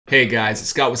Hey guys, it's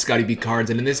Scott with Scottie B Cards,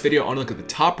 and in this video I want to look at the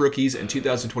top rookies in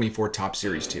 2024 Top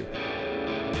Series 2.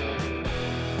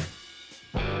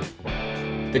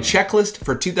 The checklist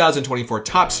for 2024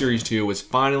 Top Series 2 was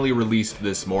finally released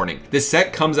this morning. This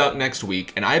set comes out next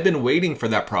week, and I've been waiting for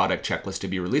that product checklist to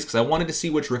be released because I wanted to see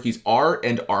which rookies are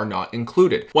and are not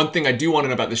included. One thing I do want to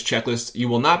know about this checklist, you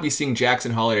will not be seeing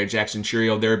Jackson Holliday or Jackson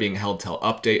Churio. They're being held till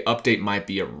update. Update might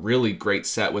be a really great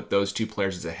set with those two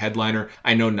players as a headliner.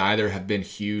 I know neither have been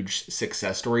huge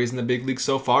success stories in the big league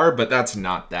so far, but that's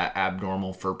not that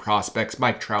abnormal for prospects.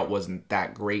 Mike Trout wasn't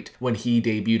that great when he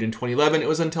debuted in 2011. It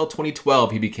was until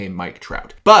 2012 he became Mike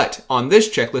Trout. But on this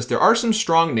checklist, there are some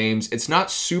strong names. It's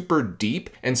not super deep.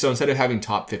 And so instead of having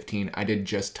top 15, I did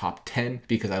just top 10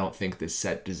 because I don't think this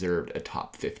set deserved a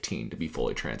top 15 to be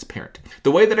fully transparent.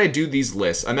 The way that I do these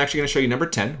lists, I'm actually going to show you number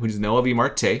 10, which is Yoshinobu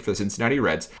Yamamoto for the Cincinnati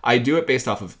Reds. I do it based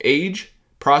off of age,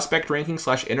 prospect ranking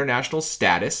 / international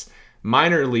status,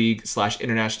 minor league /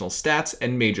 international stats,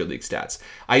 and major league stats.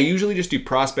 I usually just do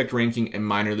prospect ranking and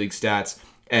minor league stats,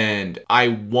 and I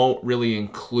won't really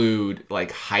include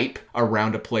like hype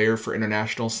around a player for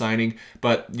international signing.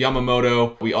 But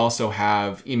Yamamoto, we also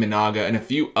have Imanaga and a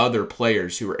few other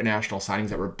players who were international signings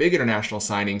that were big international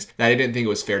signings that I didn't think it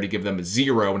was fair to give them a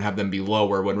 0 and have them be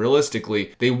lower when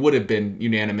realistically they would have been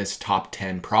unanimous top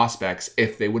 10 prospects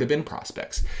if they would have been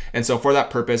prospects. And so for that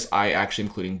purpose, I actually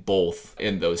including both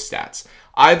in those stats.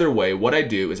 Either way, what I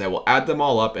do is I will add them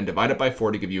all up and divide it by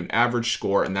 4 to give you an average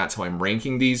score, and that's how I'm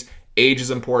ranking these. Age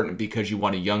is important because you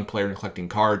want a young player in collecting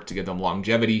cards to give them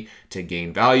longevity, to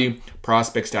gain value.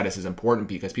 Prospect status is important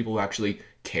because people who actually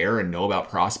care and know about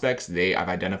prospects, I've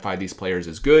identified these players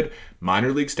as good.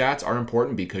 Minor league stats are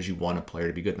important because you want a player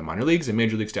to be good in the minor leagues, and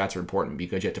major league stats are important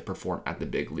because you have to perform at the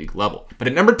big league level. But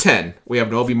at number 10, we have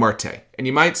Novi Marte. And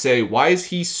you might say, why is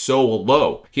he so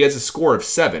low? He has a score of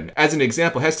 7. As an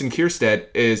example, Heston Kjerstad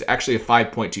is actually a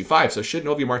 5.25, so should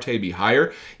Novi Marte be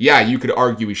higher? Yeah, you could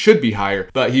argue he should be higher,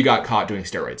 but he got caught doing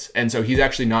steroids. And so he's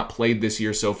actually not played this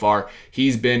year so far.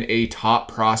 He's been a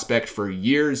top prospect for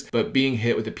years, but being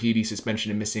hit with a PD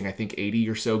suspension and missing, I think, 80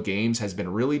 or so games has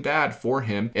been really bad for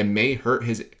him and may hurt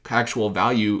his actual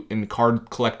value in card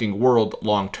collecting world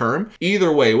long term.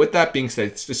 Either way, with that being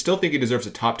said, I still think he deserves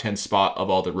a top 10 spot of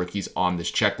all the rookies on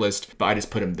this checklist, but I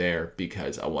just put him there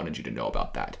because I wanted you to know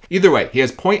about that. Either way, he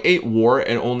has 0.8 WAR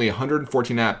and only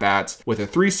 114 at-bats with a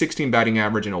 316 batting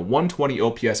average and a 120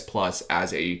 OPS plus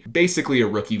as basically a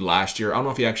rookie last year. I don't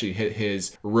know if he actually hit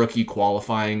his rookie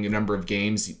qualifying number of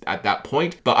games at that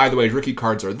point, but either way, his rookie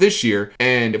cards are this year.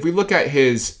 And if we look at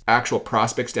his actual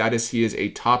prospect status, he is a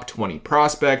top 20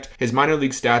 prospect. His minor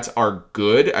league stats are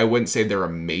good. I wouldn't say they're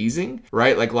amazing,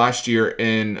 right? Like last year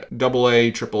in AA,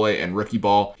 AAA, and rookie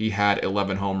ball, he had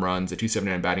 11 home runs, a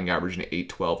 279 batting average, and an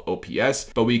 812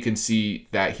 OPS. But we can see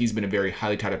that he's been a very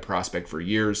highly touted prospect for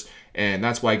years. And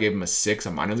that's why I gave him a 6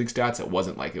 on minor league stats. It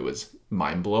wasn't like it was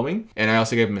mind-blowing. And I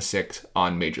also gave him a 6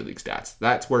 on major league stats.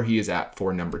 That's where he is at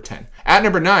for number 10. At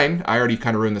number 9, I already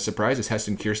kind of ruined the surprise, is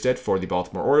Heston Kjerstad for the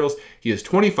Baltimore Orioles. He is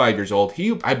 25 years old.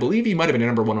 I believe he might have been a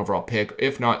number 1 overall pick.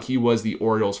 If not, he was the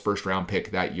Orioles' first round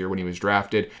pick that year when he was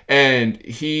drafted. And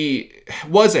he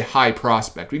was a high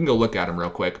prospect. We can go look at him real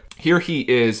quick. Here he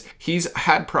is. He's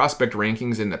had prospect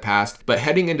rankings in the past, but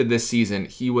heading into this season,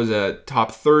 he was a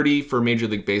top 30 for Major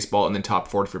League Baseball and then top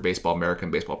 40 for Baseball America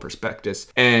and Baseball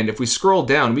Prospectus. And if we scroll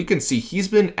down, we can see he's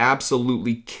been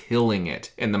absolutely killing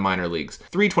it in the minor leagues.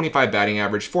 325 batting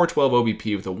average, 412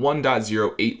 OBP with a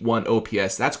 1.081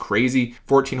 OPS. That's crazy.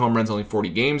 14 home runs, only 40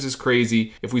 games is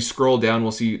crazy. If we scroll down,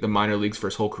 we'll see the minor leagues for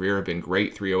his whole career have been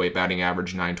great. 308 batting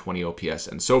average, 920 OPS,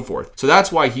 and so forth. So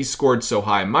that's why he scored so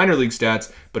high in minor league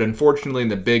stats, but unfortunately in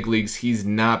the big leagues, he's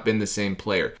not been the same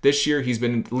player. This year, he's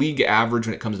been league average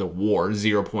when it comes to WAR,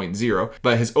 0.0,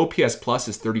 but his OPS plus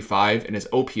is 35 and his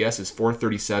OPS is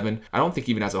 437. I don't think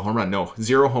he even has a home run. No,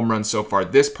 0 home runs so far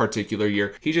this particular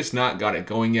year. He's just not got it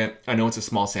going yet. I know it's a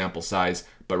small sample size,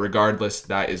 but regardless,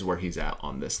 that is where he's at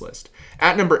on this list.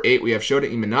 At number 8, we have Shota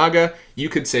Imanaga. You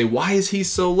could say, why is he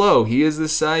so low? He is the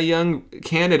Cy Young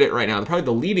candidate right now, probably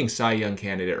the leading Cy Young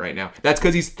candidate right now. That's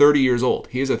because he's 30 years old.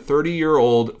 He is a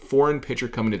 30-year-old foreign pitcher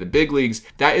coming to the big leagues.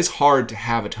 That is hard to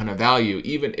have a ton of value,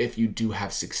 even if you do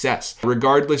have success.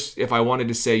 Regardless, if I wanted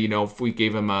to say, if we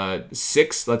gave him a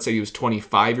 6, let's say he was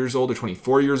 25 years old or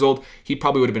 24 years old, he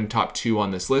probably would have been top 2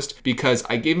 on this list because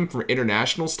I gave him for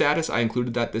international status. I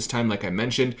included that this time, like I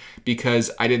mentioned, because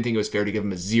I didn't think it was fair to give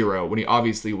him a 0 when he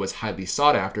obviously was highly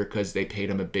sought after because they paid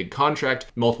him a big contract.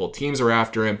 Multiple teams are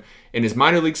after him. And his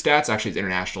minor league stats, actually his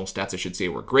international stats, I should say,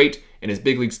 were great. And his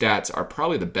big league stats are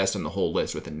probably the best on the whole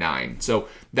list with a 9. So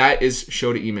that is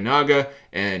Shota Imanaga,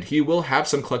 and he will have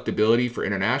some collectability for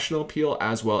international appeal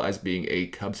as well as being a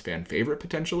Cubs fan favorite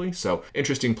potentially. So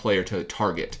interesting player to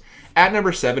target. At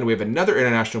number 7, we have another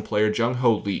international player, Jung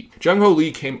Hoo Lee. Jung Hoo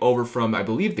Lee came over from, I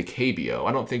believe, the KBO.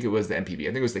 I don't think it was the MPB. I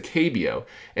think it was the KBO.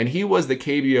 And he was the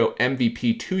KBO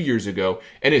MVP 2 years ago.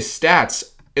 And his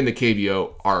stats in the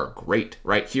KBO are great,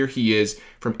 right? Here he is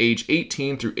from age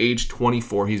 18 through age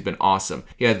 24. He's been awesome.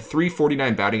 He had a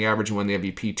 .349 batting average and won the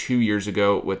MVP 2 years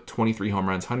ago with 23 home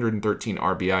runs, 113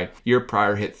 RBI. Year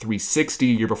prior hit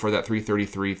 .360. Year before that,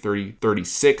 .333,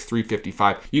 36,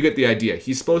 .355. You get the idea.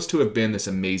 He's supposed to have been this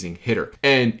amazing hitter,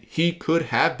 and he could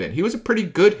have been. He was a pretty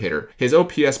good hitter. His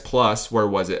OPS plus, where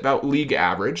was it? About league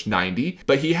average, 90,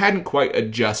 but he hadn't quite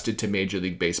adjusted to Major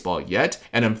League Baseball yet,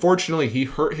 and unfortunately, he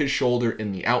hurt his shoulder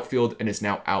in the outfield and is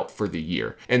now out for the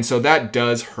year. And so that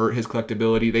does hurt his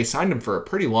collectability. They signed him for a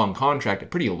pretty long contract, a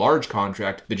pretty large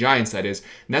contract, the Giants that is,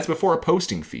 and that's before a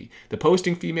posting fee. The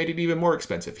posting fee made it even more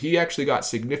expensive. He actually got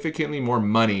significantly more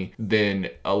money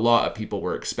than a lot of people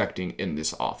were expecting in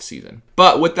this offseason.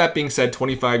 But with that being said,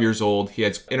 25 years old, he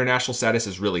has international status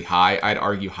is really high. I'd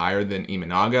argue higher than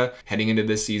Imanaga heading into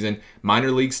this season.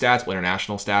 Minor league stats, well,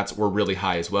 international stats were really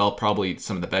high as well. Probably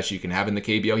some of the best you can have in the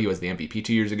KBO. He was the MVP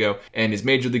 2 years ago. And his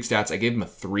major league stats, I gave him a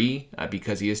 3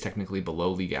 because he is technically below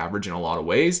league average in a lot of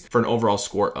ways for an overall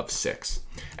score of 6.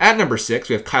 At number 6,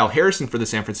 we have Kyle Harrison for the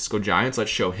San Francisco Giants. Let's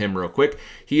show him real quick.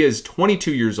 He is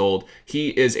 22 years old. He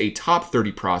is a top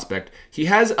 30 prospect. He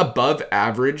has above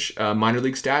average minor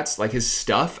league stats. Like his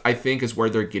stuff, I think, is where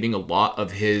they're getting a lot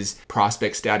of his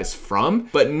prospect status from,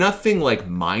 but nothing like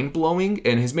mind-blowing,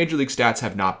 and his major league stats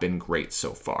have not been great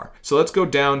so far. So let's go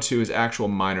down to his actual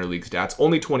minor league stats.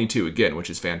 Only 22 again, which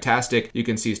is fantastic. You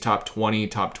can see his top 20,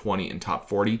 and top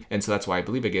 40, and so that's why I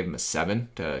believe I gave him a 7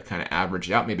 to kind of average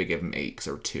it out. Maybe I gave him 8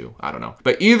 or 2. I don't know.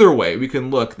 But either way, we can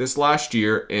look. This last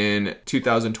year in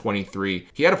 2023,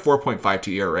 he had a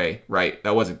 4.52 ERA, right?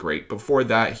 That wasn't great. Before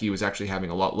that, he was actually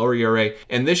having a lot lower ERA.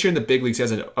 And this year in the big leagues, he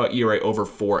has an ERA over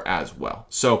 4 as well.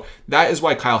 So that is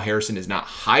why Kyle Harrison is not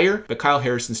higher, but Kyle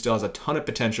Harrison still has a ton of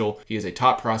potential. He is a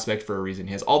top prospect for a reason.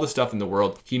 He has all the stuff in the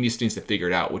world. He needs to figure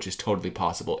it out, which is totally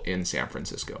possible in San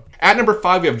Francisco. At number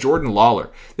 5, we have Jordan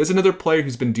Lawler. There's another player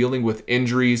who's been dealing with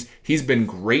injuries. He's been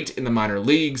great in the minor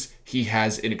leagues. He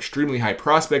has an extremely high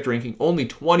prospect ranking, only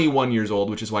 21 years old,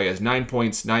 which is why he has 9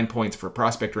 points for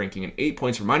prospect ranking and 8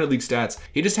 points for minor league stats.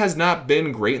 He just has not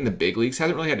been great in the big leagues.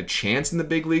 Hasn't really had a chance in the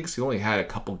big leagues. He only had a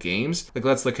couple games. Like,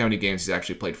 let's look how many games he's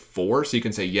actually played. 4. So you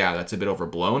can say, yeah, that's a bit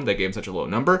overblown. They gave him such a low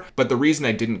number. But the reason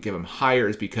I didn't give him higher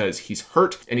is because he's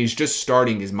hurt and he's just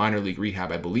starting his minor league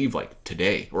rehab, I believe, like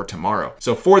today or tomorrow.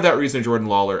 So for that reason, Jordan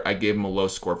Lawler, I gave him a low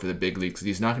score for the big leagues because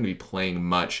he's not going to be playing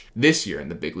much this year in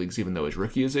the big leagues, even though his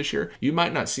rookie is this year. You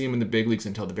might not see him in the big leagues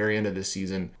until the very end of this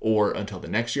season or until the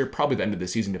next year, probably the end of the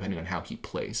season, depending on how he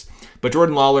plays. But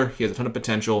Jordan Lawler, he has a ton of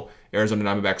potential. Arizona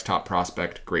Diamondbacks top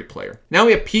prospect, great player. Now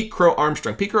we have Pete Crow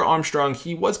Armstrong. Pete Crow Armstrong,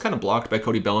 he was kind of blocked by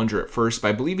Cody Bellinger at first, but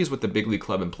I believe he's with the big league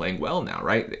club and playing well now,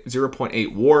 right?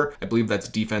 0.8 WAR. I believe that's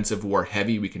defensive WAR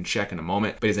heavy. We can check in a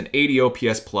moment. But he's an 80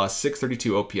 OPS plus,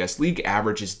 632 OPS. League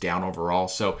average is down overall,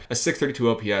 so a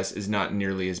 632 OPS is not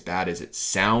nearly as bad as it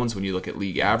sounds when you look at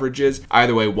league averages.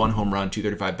 Either way, 1 home run,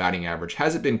 235 batting average.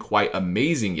 Hasn't been quite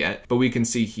amazing yet, but we can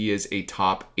see he is a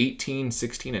top 18,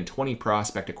 16, and 20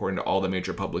 prospect according to all the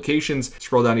major publications.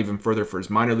 Scroll down even further for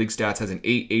his minor league stats, has an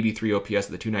 883 OPS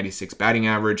with a 296 batting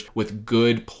average with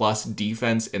good plus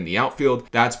defense in the outfield.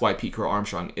 That's why Pete Crow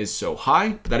Armstrong is so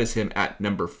high, but that is him at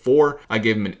number 4. I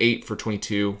gave him an 8 for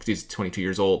 22 because he's 22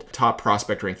 years old. Top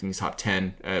prospect ranking, he's top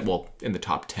 10, well, in the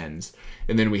top 10s.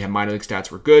 And then we have minor league stats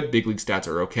were good. Big league stats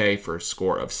are okay for a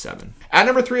score of 7. At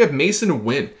number 3, I have Mason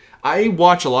Wynn. I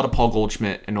watch a lot of Paul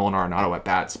Goldschmidt and Nolan Arenado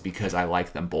at-bats because I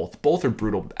like them both. Both are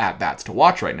brutal at-bats to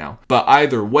watch right now. But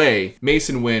either way,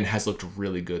 Mason Wynn has looked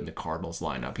really good in the Cardinals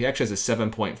lineup. He actually has a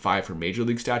 7.5 for Major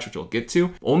League stats, which we'll get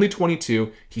to. Only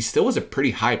 22. He still was a pretty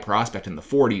high prospect in the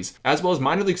 40s, as well as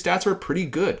minor league stats were pretty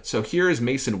good. So here is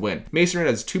Mason Wynn. Mason Wynn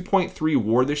has 2.3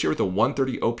 WAR this year with a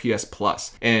 130 OPS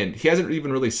plus, and he hasn't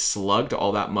even really slugged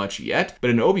all that much yet,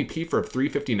 but an OBP for a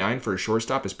 359 for a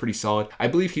shortstop is pretty solid. I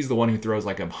believe he's the one who throws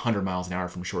like 100 100 miles an hour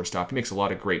from shortstop. He makes a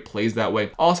lot of great plays that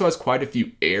way. Also has quite a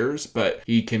few errors, but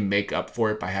he can make up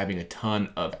for it by having a ton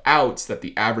of outs that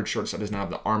the average shortstop does not have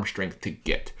the arm strength to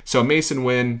get. So Mason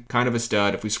Wynn, kind of a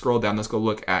stud. If we scroll down, let's go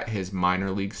look at his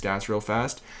minor league stats real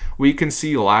fast. We can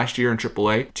see last year in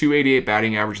AAA, 288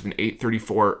 batting average with an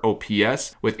 834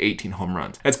 OPS with 18 home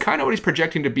runs. That's kind of what he's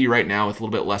projecting to be right now with a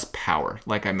little bit less power,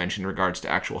 like I mentioned in regards to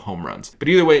actual home runs. But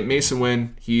either way, Mason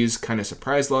Wynn, he's kind of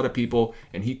surprised a lot of people,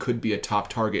 and he could be a top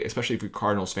target, especially if you're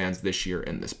Cardinals fans this year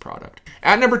in this product.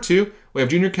 At number 2, we have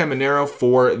Junior Caminero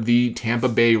for the Tampa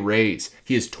Bay Rays.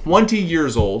 He is 20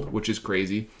 years old, which is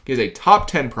crazy. He is a top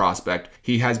 10 prospect.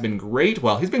 He has been great.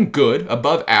 Well, he's been good,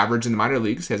 above average in the minor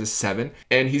leagues. He has a 7,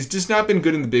 and he's just not been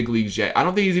good in the big leagues yet. I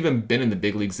don't think he's even been in the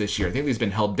big leagues this year. I think he's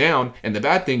been held down, and the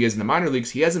bad thing is in the minor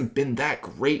leagues, he hasn't been that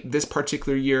great this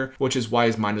particular year, which is why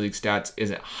his minor league stats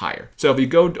isn't higher. So if we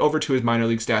go over to his minor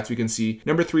league stats, we can see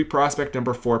number 3 prospect,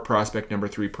 number 4 prospect, number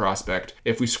 3 prospect.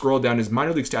 If we scroll down, his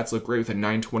minor league stats look great with a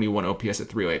 921 OPS at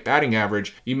 308 batting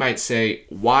average. You might say,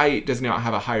 why does he not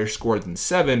have a higher score than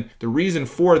 7? The reason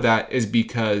for that is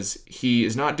because he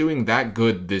is not doing that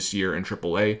good this year in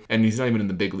AAA, and he's not even in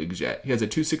the big leagues yet. He has a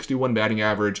 261 batting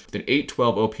average with an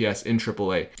 812 OPS in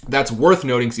AAA. That's worth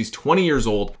noting because he's 20 years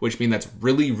old, which means that's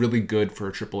really, really good for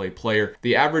a AAA player.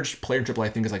 The average player in AAA, I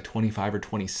think, is like 25 or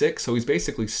 26, so he's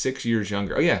basically 6 years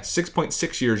younger. Oh yeah,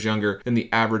 6.6 years younger than the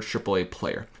average AAA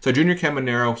player. So Junior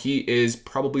Caminero, he is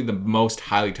probably the most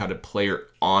highly touted player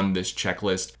on this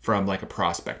checklist from like a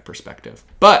prospect perspective.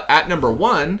 But at number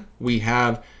 1, we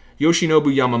have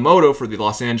Yoshinobu Yamamoto for the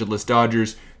Los Angeles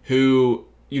Dodgers, who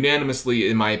unanimously,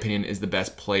 in my opinion, is the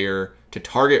best player to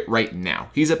target right now.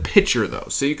 He's a pitcher though,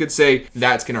 so you could say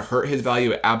that's going to hurt his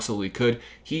value. It absolutely could.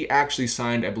 He actually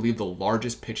signed, I believe, the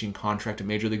largest pitching contract in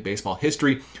Major League Baseball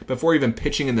history before even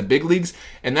pitching in the big leagues,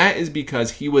 and that is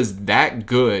because he was that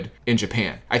good in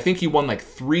Japan. I think he won like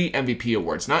 3 MVP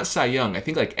awards, not Cy Young, I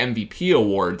think like MVP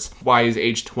awards, why his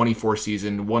age 24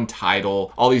 season, 1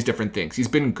 title, all these different things. He's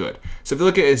been good. So if you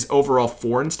look at his overall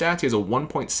foreign stats, he has a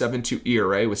 1.72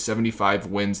 ERA with 75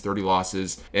 wins, 30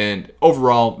 losses, and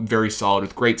overall very solid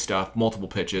with great stuff, multiple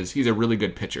pitches. He's a really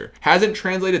good pitcher. Hasn't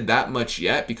translated that much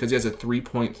yet because he has a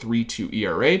 3.32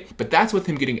 ERA, but that's with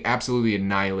him getting absolutely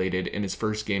annihilated in his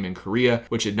first game in Korea,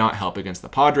 which did not help against the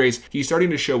Padres. He's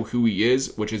starting to show who he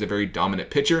is, which is a very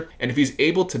dominant pitcher, and if he's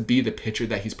able to be the pitcher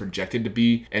that he's projected to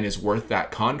be and is worth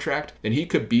that contract, then he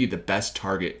could be the best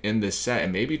target in this set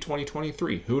and maybe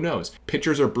 2023. Who knows?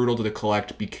 Pitchers are brutal to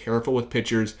collect. Be careful with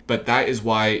pitchers, but that is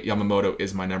why Yamamoto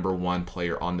is my number 1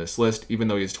 player on this list. Even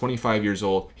though he is 25 years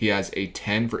old, he has a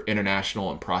 10 for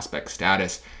international and prospect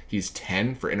status. He's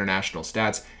 10 for international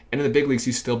stats, and in the big leagues,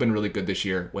 he's still been really good this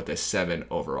year with a 7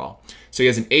 overall. So he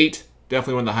has an 8,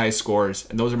 definitely one of the highest scores,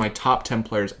 and those are my top 10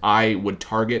 players I would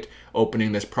target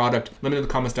opening this product. Let me know in the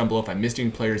comments down below if I'm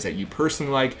missing players that you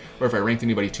personally like, or if I ranked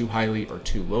anybody too highly or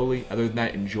too lowly. Other than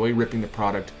that, enjoy ripping the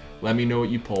product. Let me know what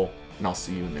you pull, and I'll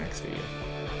see you in the next video.